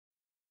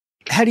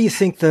How do you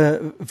think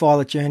the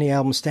Violet Journey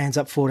album stands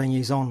up 14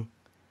 years on?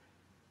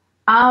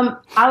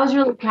 I was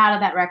really proud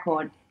of that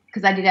record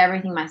because I did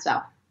everything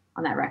myself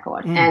on that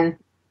record. Mm. And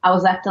I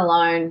was left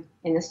alone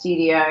in the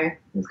studio. It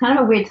was kind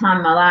of a weird time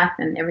in my life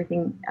and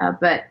everything,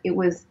 but it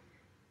was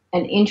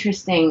an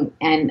interesting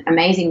and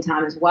amazing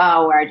time as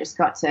well, where I just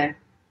got to,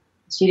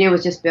 the studio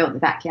was just built in the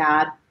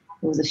backyard.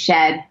 It was a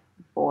shed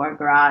or a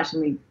garage,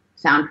 and we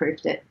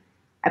soundproofed it.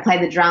 I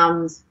played the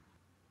drums,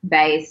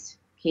 bass,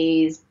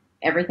 keys,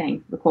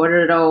 everything,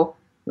 recorded it all,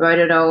 wrote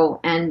it all,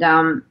 and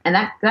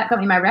that got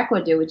me my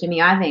record deal with Jimmy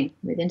Iovine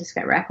with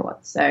Interscope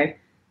Records. So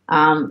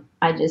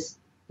I just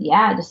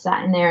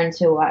sat in there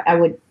until I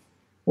would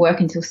work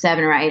until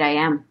 7 or 8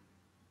 a.m.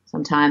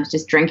 sometimes,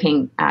 just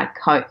drinking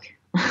Coke,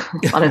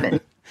 a lot of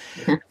it.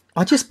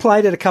 I just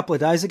played it a couple of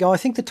days ago. I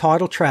think the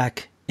title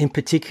track in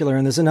particular,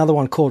 and there's another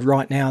one called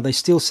Right Now, they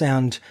still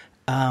sound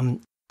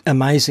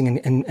amazing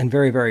and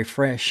very, very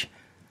fresh.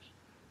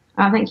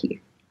 Oh, thank you.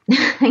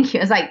 Thank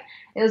you.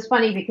 It was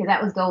funny because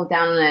that was all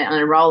down on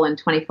a Roland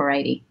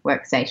 2480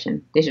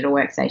 workstation, digital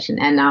workstation.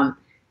 And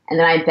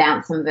then I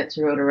bounced some of it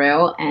to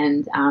reel,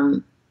 and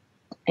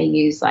I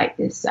used like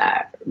this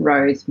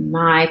Rode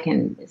mic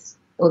and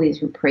all these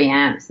different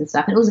preamps and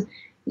stuff. And it was,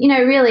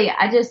 really,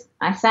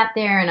 I sat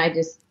there and I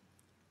just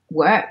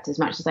worked as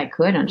much as I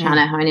could on trying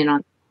to hone in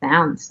on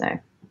sound. So,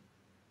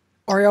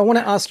 Ori, I want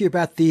to ask you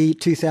about the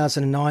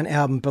 2009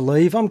 album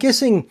Believe. I'm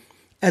guessing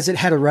as it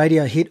had a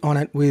radio hit on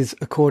it with,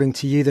 according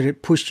to you, that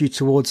it pushed you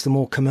towards the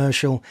more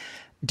commercial,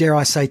 dare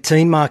I say,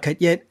 teen market.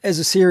 Yet as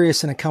a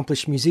serious and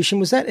accomplished musician,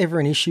 was that ever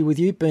an issue with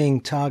you being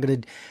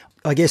targeted,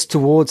 I guess,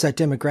 towards that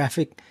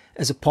demographic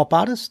as a pop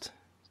artist?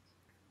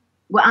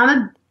 Well, I'm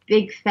a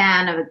big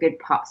fan of a good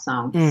pop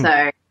song.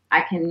 So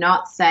I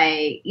cannot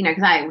say,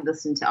 because I would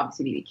listen to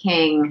obviously B.B.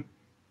 King,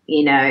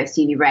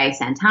 Stevie Ray,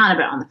 Santana,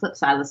 but on the flip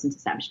side, I listen to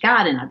Savage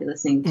Garden. I'd be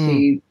listening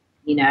to,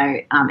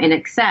 In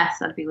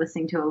Excess. I'd be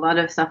listening to a lot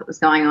of stuff that was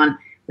going on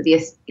with the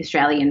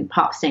Australian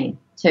pop scene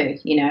too,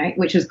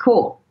 which was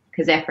cool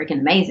because they're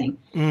freaking amazing.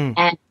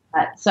 And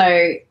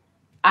so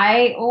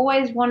I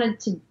always wanted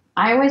to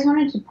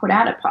put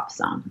out a pop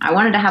song. I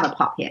wanted to have a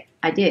pop hit.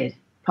 I did,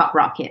 pop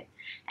rock hit.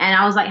 And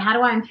I was like, how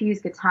do I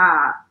infuse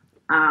guitar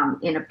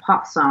in a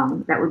pop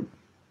song that would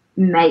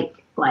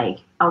make like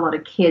a lot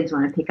of kids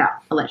want to pick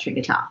up electric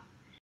guitar?